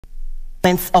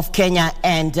Governments of Kenya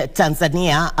and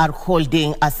Tanzania are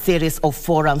holding a series of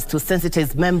forums to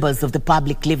sensitize members of the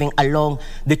public living along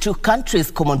the two countries'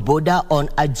 common border on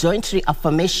a joint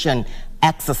reaffirmation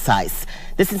exercise.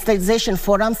 The sensitization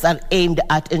forums are aimed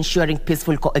at ensuring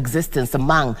peaceful coexistence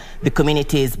among the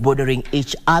communities bordering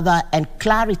each other and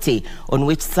clarity on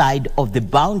which side of the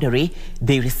boundary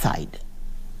they reside.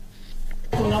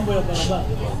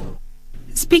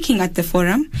 Speaking at the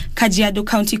forum, Kajiado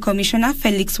County Commissioner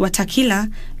Felix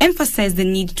Watakila emphasized the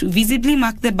need to visibly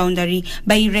mark the boundary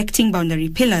by erecting boundary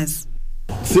pillars.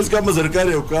 Sisi kama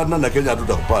serikali ya Uganda na Kenya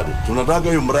tutakupata. Tunataka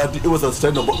hiyo mradi iwe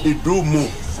sustainable, idumu.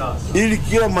 Ili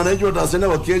kila mwananchi wa Tanzania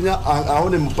wa Kenya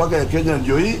aone mpaka ya Kenya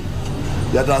ndio hii,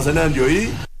 ya Tanzania ndio hii.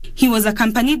 He was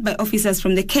accompanied by officers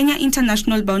from the Kenya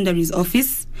International Boundaries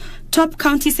Office, top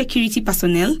county security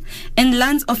personnel, and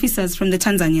lands officers from the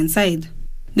Tanzanian side.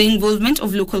 The involvement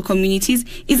of local communities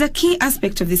is a key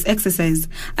aspect of this exercise,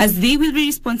 as they will be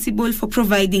responsible for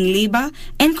providing labor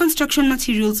and construction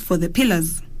materials for the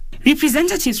pillars.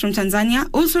 Representatives from Tanzania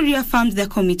also reaffirmed their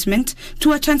commitment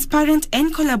to a transparent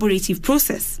and collaborative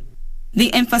process. They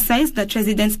emphasized that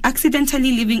residents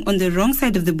accidentally living on the wrong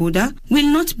side of the border will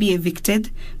not be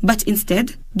evicted, but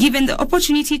instead given the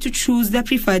opportunity to choose their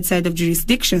preferred side of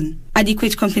jurisdiction.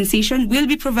 Adequate compensation will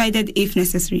be provided if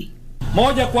necessary.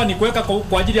 Moja kwa ni kuweka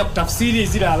kwa ajili ya kutafsiri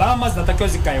zile alama zinatakiwa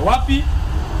zikae wapi,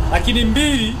 lakini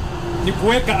mbili ni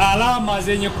kuweka alama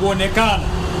zenye kuonekana.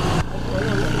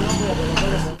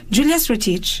 Julius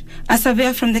Rotich, a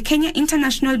surveyor from the Kenya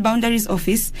International Boundaries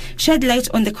Office, shed light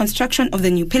on the construction of the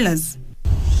new pillars.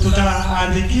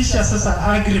 Tutaandikisha sasa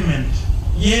agreement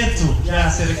yetu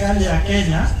ya serikali ya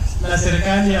Kenya na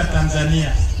serikali ya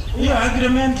Tanzania. Hiyo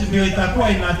agreement ndio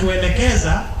itakuwa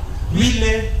inatuelekeza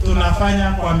vile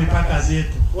tunafanya kwa mipaka zetu.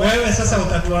 Wewe sasa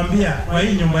utatuambia kwa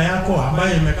hii nyumba yako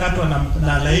ambayo imekatwa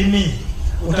na laini,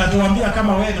 utatuambia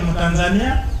kama wewe ni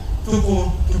Mtanzania,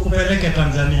 tukupeleke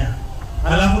Tanzania.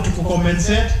 Alafu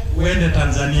tukucompensate uende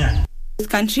Tanzania.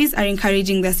 Both countries are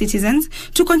encouraging their citizens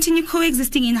to continue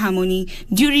coexisting in harmony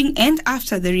during and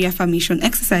after the reaffirmation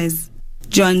exercise.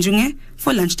 Joan Junge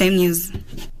for Lunchtime News.